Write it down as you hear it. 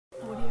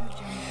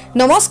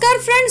नमस्कार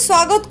फ्रेंड,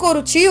 स्वागत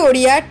करुच्ची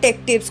Odia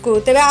take tips को।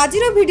 तेबे आज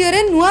वीडियो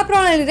रे नुआ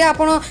प्रणाली रे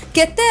आपण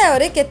केते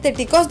आय केते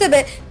टिकस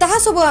देबे ताहा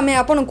सब आमे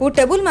आपण को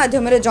टेबल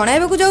माध्यम रे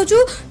जणाइबे को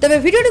जाउछु। तेबे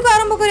वीडियो को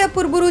आरंभ करिया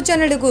पूर्व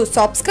चैनल को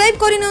सब्सक्राइब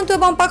करिनंतु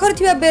एवं पाखर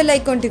थिबा बेल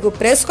आइकन टी को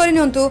प्रेस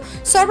करिनंतु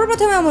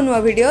सर्वप्रथम हम नुआ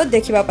वीडियो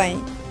देखिबा पई।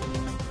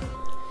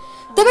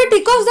 तेबे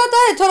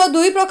टिकसदाता एथर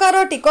दुई प्रकार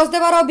टिकस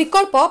देवार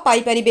विकल्प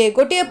पाई परिबे।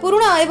 गोटे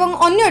पुराना एवं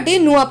अन्यटी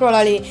नुआ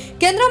प्रणाली।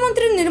 केंद्र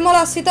मंत्री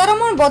निर्मला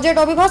सीतारमण बजेट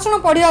अभिभाषण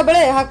पढ़िया बेले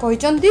यह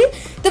कहिसंती।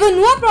 तेबे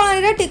नुआ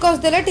प्रणाली रे टिकस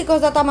देले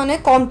टिकसदाता माने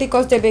कम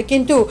टिकस देबे,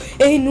 किंतु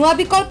एही नुआ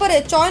विकल्प रे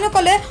चयन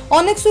कले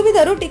अनेक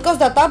सुविधारु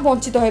टिकसदाता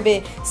वंचित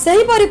हेबे।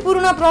 सेही परि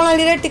पुराना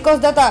प्रणाली रे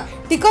टिकसदाता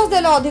टिकस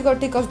देले अधिक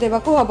टिकस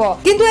देबाकू हबो,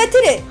 किंतु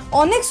एथिरे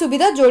अनेक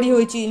सुविधा जोड़ी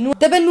होईची।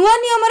 तेबे नुआ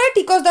नियम रे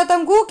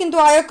टिकसदातांकू किंतु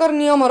आयकर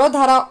नियम रो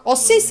धारा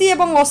 80C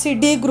एवं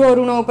 80D गृह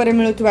ऋण उपर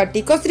मिलुवा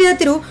टिकस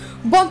रिहाती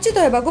वंचित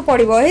होबाकू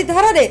पड़िबो। एही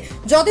धारा रे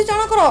जदि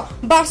जनकर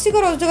वार्षिक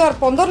रोजगार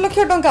 15 लाख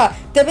टंका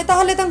तेबे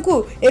ताहले तांकू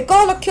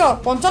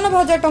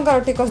 1,95,000 टंका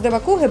टिकस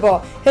देबाकू हेबो।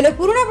 हेले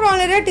पुराना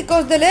प्रणाली रे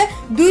टिकस देले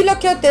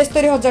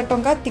 2,73,000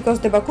 टंका टिकस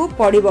देबाकू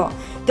पड़िबो।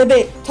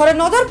 तेबे थरे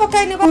नजर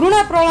पकाइने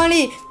पुराना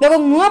प्रणाली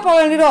एवं नुआ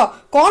प्रणाली रो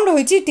कोन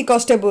होईची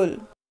टिकस टेबल।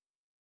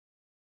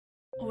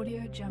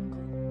 ऑडियो जंगल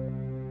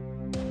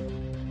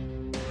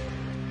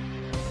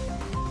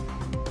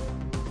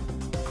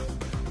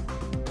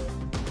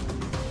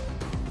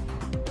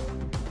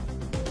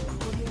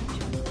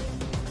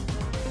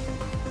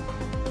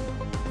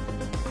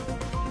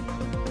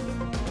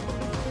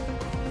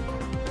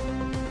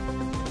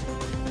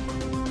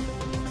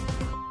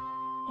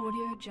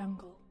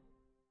jungle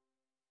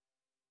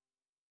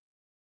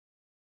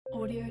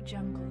audio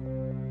jungle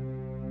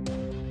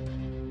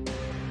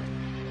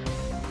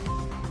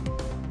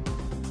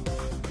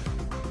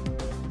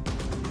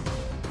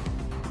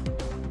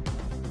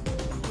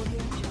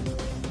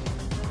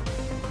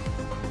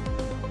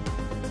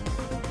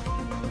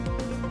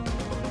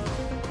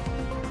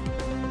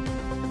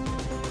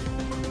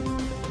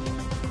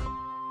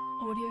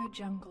audio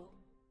jungle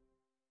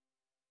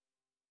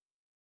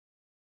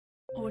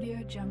audio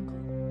jungle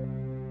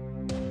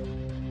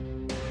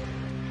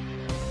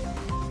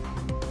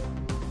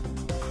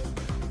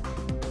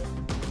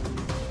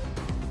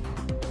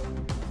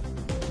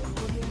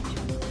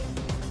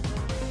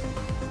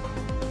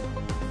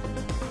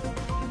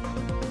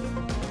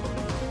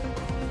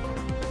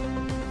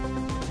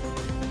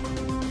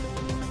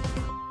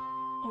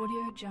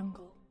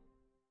jungle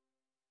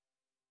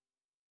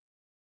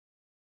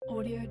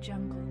audio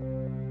jungle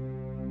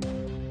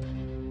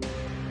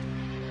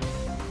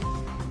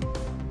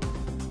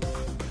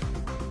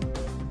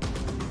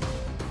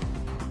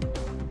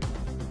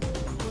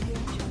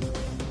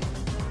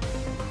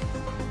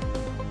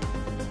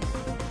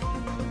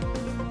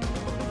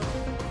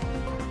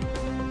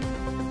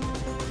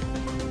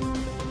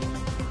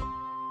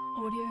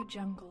audio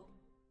jungle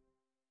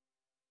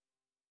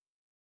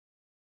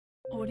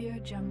audio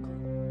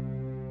jungle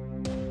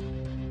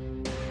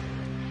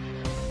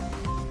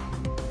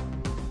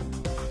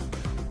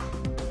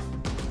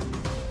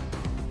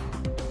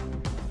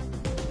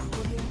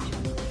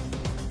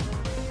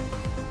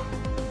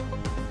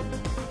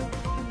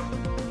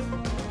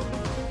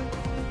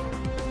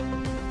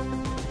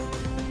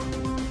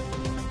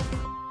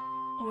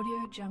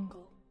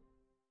jungle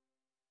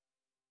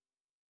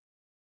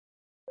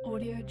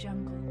audio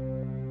jungle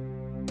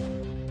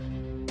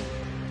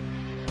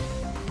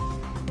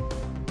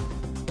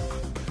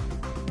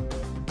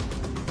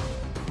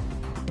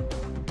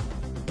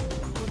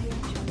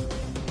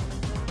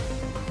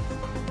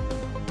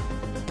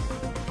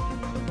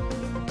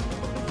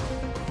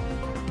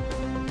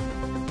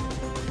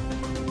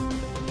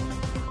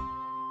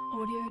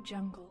audio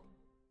jungle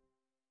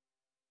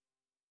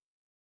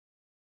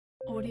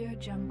audio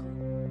jungle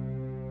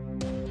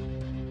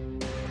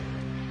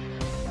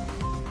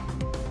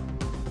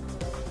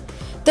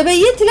तबे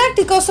ये थिला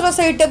टिकस रो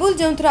सही टेबल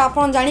जोंथरा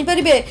आपण जानि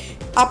परिबे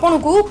आपण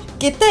को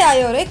केते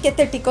आय रे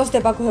केते टिकस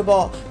देबा को हेबो।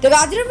 तबे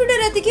आज रो वीडियो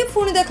रेति की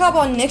पुणी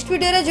देखाबो नेक्स्ट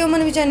वीडियो रे जो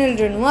मन भी चैनल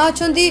रे नुआ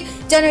अछंती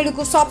चैनल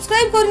को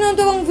सब्सक्राइब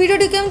करनतो एवं वीडियो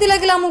टी केमति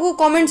लागला हमकु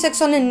कमेंट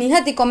सेक्शन में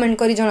निहाती कमेंट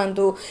करी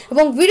जणांतु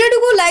एवं वीडियो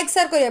को लाइक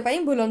शेयर करिया पई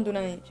भूलंतु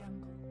नाही।